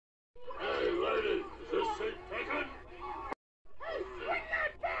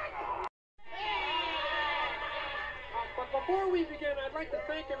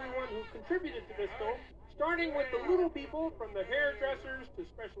who contributed to this film, starting with the little people from the hairdressers to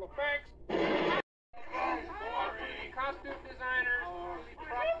special effects, costume designers,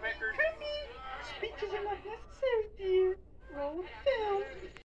 prop makers. Speeches are not necessary, dear. Roll the film.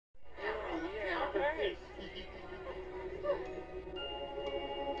 Yeah, okay.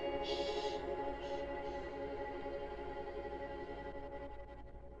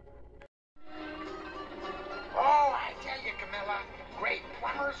 Oh, I tell you, Camilla, great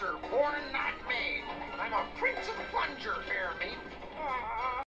plumbers are born, not made. I'm a prince of plunger, hear me?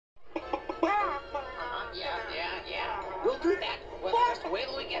 Yeah. We'll do that. Well, just wait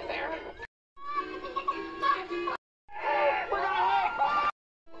till we get there.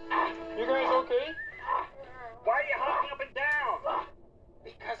 You guys okay? Why are you hopping up and down?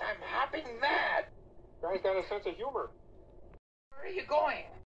 Because I'm hopping mad. Guys got a sense of humor. Where are you going?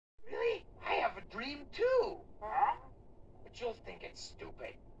 Really? I have a dream, too. Huh? But you'll think it's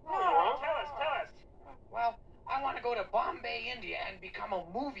stupid. Oh, tell us. Well, I want to go to Bombay, India, and become a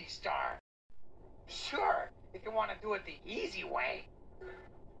movie star. Sure, if you want to do it the easy way.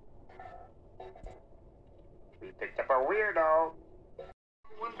 We picked up a weirdo.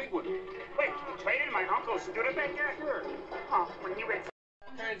 One big one. Wait, you traded my Uncle Studebaker? Sure. Oh, when he went...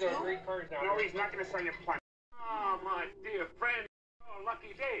 All kinds of great cars down No, there. he's not going to sell you plenty. Oh, my dear friend. Oh,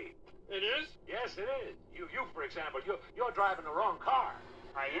 lucky day. It is? Yes, it is. You, for example, you're driving the wrong car.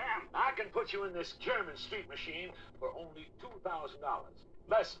 I am. I can put you in this German street machine for only $2,000,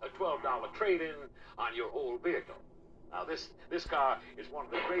 less a $12 trade-in on your old vehicle. Now, this car is one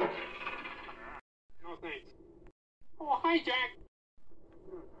of the great... No, thanks. Oh, hi, Jack.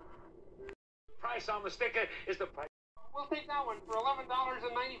 Price on the sticker is the price. We'll take that one for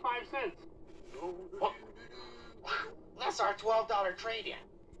 $11.95. What? That's our $12 trade-in.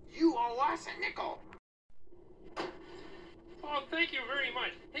 You owe us a nickel. Oh, thank you very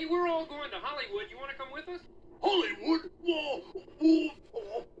much. Hey, we're all going to Hollywood. You want to come with us? Hollywood? Whoa!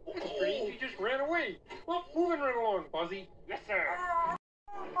 That's strange. You just ran away. Well, moving right along, Buzzy. Yes, sir.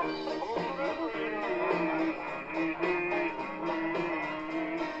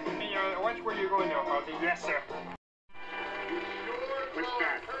 Hey, watch where you're going now, Buzzy. Yes, sir. What's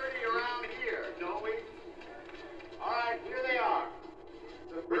that? Hurry around here, don't we? All right, here they are.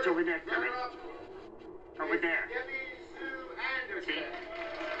 What's over there, Kermit? Runner-up, Over there. Debbie Sue Anderson.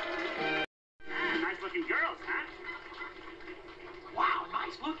 Nice-looking girls, huh? Wow,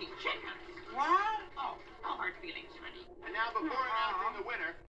 nice-looking chicken. What? Oh, no hard feelings, honey. And now, before announcing the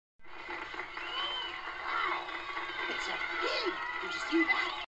winner, It's a pig. Did you see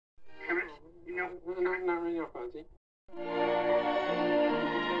that? Kermit, you know... Not right now, Buzzy.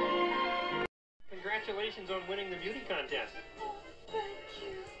 Congratulations on winning the beauty contest. Oh, thank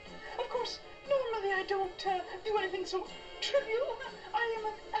you. Of course, normally I don't do anything so trivial. I am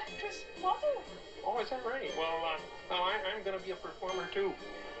an actress model. Oh, is that right? Well, I'm going to be a performer, too.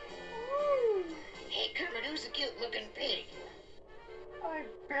 Ooh. Hey, Kermit, who's the cute-looking pig? I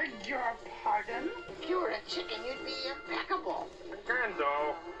beg your pardon? If you were a chicken, you'd be impeccable.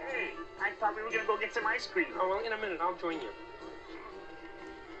 Gonzo. Hey, I thought we were going to go get some ice cream. Oh, well, in a minute, I'll join you.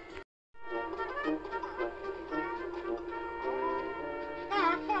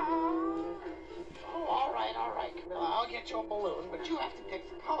 Oh, all right, Camilla. I'll get you a balloon, but you have to pick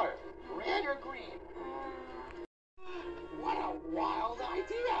the color, red or green. What a wild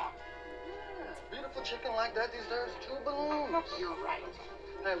idea. beautiful chicken like that deserves 2 balloons. You're right.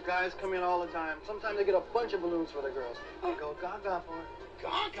 I have guys come in all the time. Sometimes they get a bunch of balloons for the girls. They go gaga for it.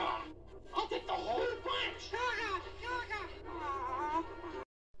 Gaga. I'll take the whole bunch.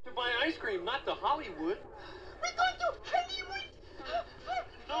 To buy ice cream, not to Hollywood. We're going to Hollywood.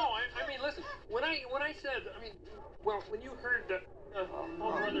 No, I mean, listen. When I said, I mean, well, when you heard that, oh,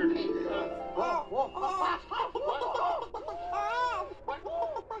 brother, what?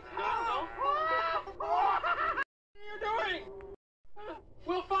 Gonzo? What are you doing?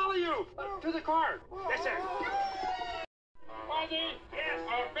 We'll follow you to the car. Yes, sir. Buzzy? Yes.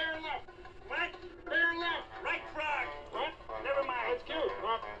 Bear left. What? Bear left. Right frog. What? Never mind. That's cute.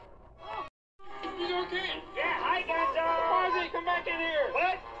 He's okay. Yeah, hi, Gonzo. Buzzy, come back in here.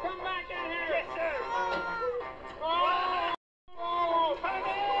 What? Come back in here. Yes, sir. Oh, oh,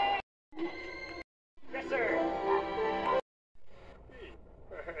 Yes, sir.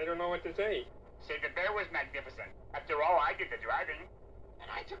 I don't know what to say. Say the bear was magnificent. After all, I did the driving. And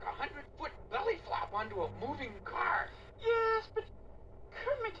I took a 100-foot belly flop onto a moving car. Yes, but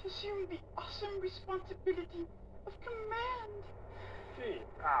Kermit assumed the awesome responsibility of command. Gee.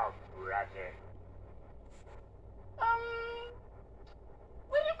 Oh, brother.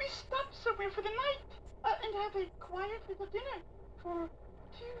 Why don't we stop somewhere for the night and have a quiet little dinner for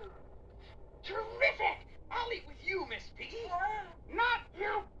 2? Terrific! I'll eat with you, Miss Piggy. Not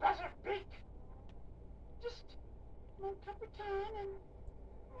you, Professor Beak. Just one cup of tea and...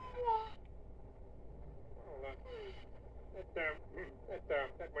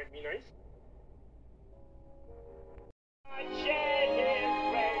 That might be nice.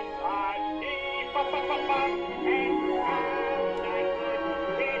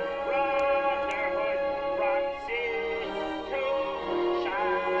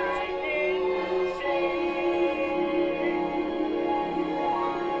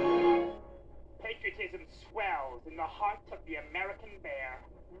 Patriotism swells in the heart of the American bear.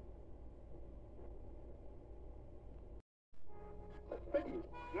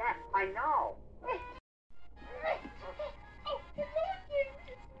 Yeah, I know. Oh, hello again.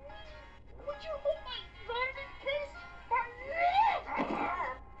 Would you hold my landing case?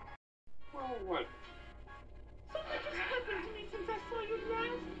 Well, what? Something just happened to me since I saw you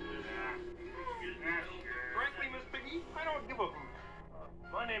last. Frankly, Miss Piggy, I don't give a hoot.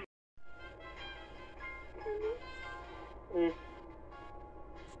 My name...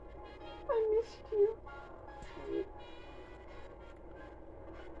 I missed you.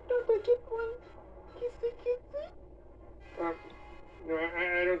 Don't I get one kissy? No,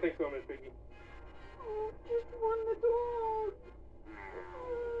 I don't think so, Miss Piggy. Oh, just one little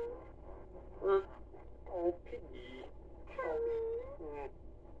hug. Oh, Piggy.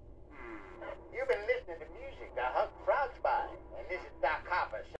 You've been listening to music, Huck Frog's by, and this is Doc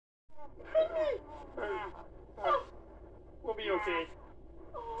Hopper. We'll be okay.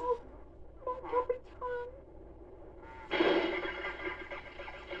 Oh, my Muppet time.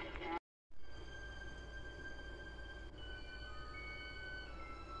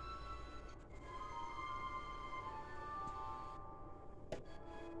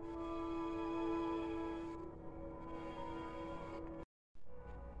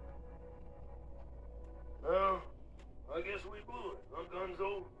 Well, I guess we blew it, huh,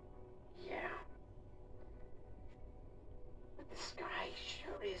 Gonzo? Yeah. But the sky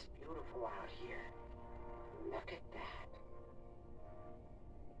sure is beautiful out here. Look at that.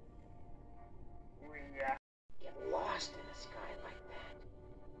 We, Get lost in a sky like that.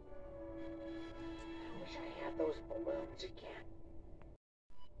 I wish I had those balloons again.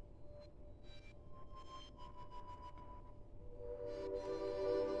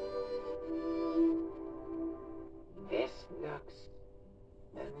 This looks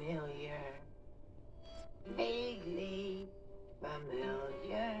familiar, vaguely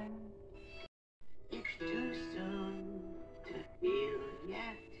familiar. It's too soon to feel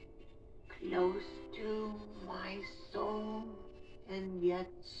yet, close to my soul, and yet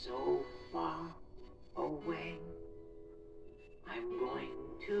so far away. I'm going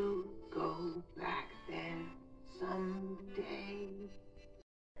to go back there someday.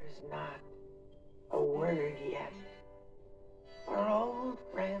 There's not a word yet for old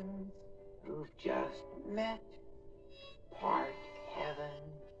friends who've just met, part heaven,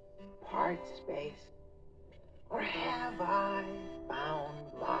 part space. Or have I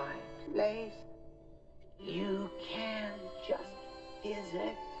found my place? You can just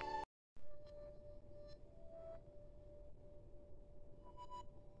visit.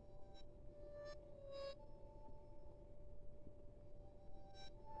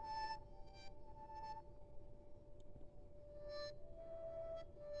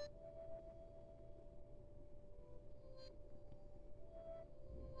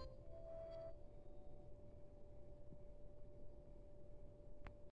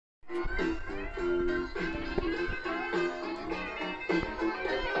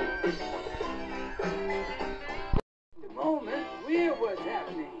 The moment we're what's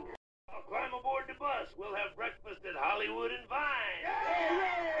happening. I'll climb aboard the bus. We'll have breakfast at Hollywood and Vine.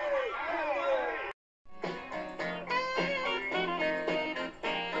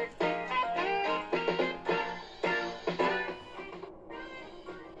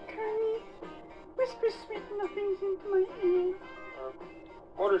 Carrie, whisper sweet nothings into my ear.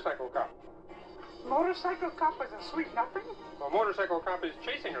 Motorcycle cop. Motorcycle cop is a sweet nothing? A motorcycle cop is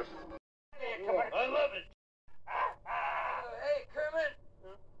chasing us. I love it. Hey, Kermit.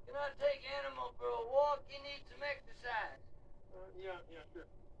 Can I take Animal for a walk? He needs some exercise. Yeah, sure.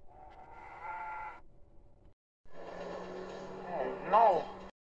 Oh, no.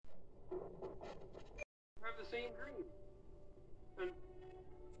 Have the same dream. And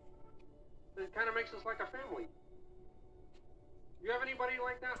it kind of makes us like a family. You have anybody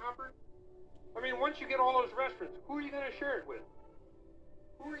like that, Hopper? I mean, once you get all those restaurants, who are you going to share it with?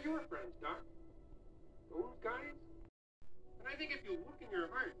 Who are your friends, Doc? Those guys? And I think if you look in your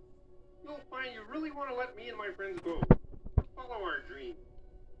heart, you'll find you really want to let me and my friends go. Follow our dream.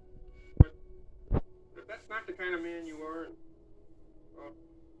 But if that's not the kind of man you are, and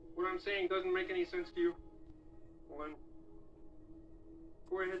what I'm saying doesn't make any sense to you, well then,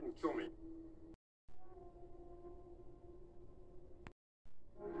 go ahead and kill me.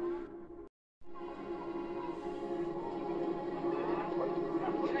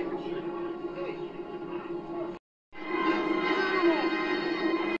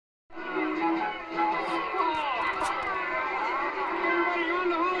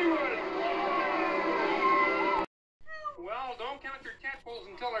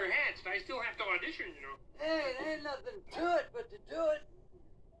 Until they're hatched, I still have to audition, you know. Hey, there ain't nothing to it but to do it.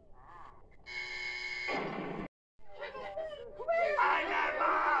 I got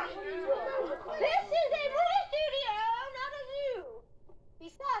lost! This is a movie studio, not a zoo.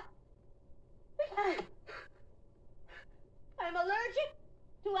 Besides, I'm allergic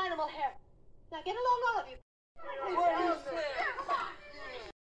to animal hair. Now get along, all of you. What is that?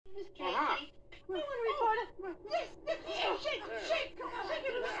 Miss Tracy, I want to report it. Yes, shake, shake, come on, shake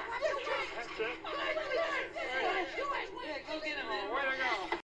it. That's it. Yeah, go get him, man. Way to go.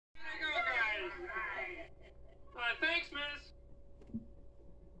 Way to go, guys. Thanks, miss.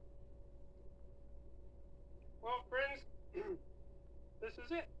 Well, friends, this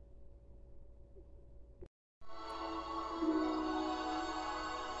is it.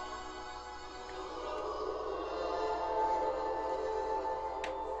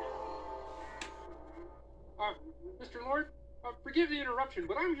 Mr. Lord, forgive the interruption,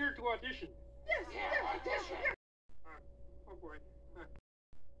 but I'm here to audition. Yes, audition. Oh, boy.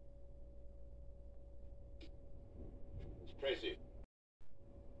 Miss Tracy,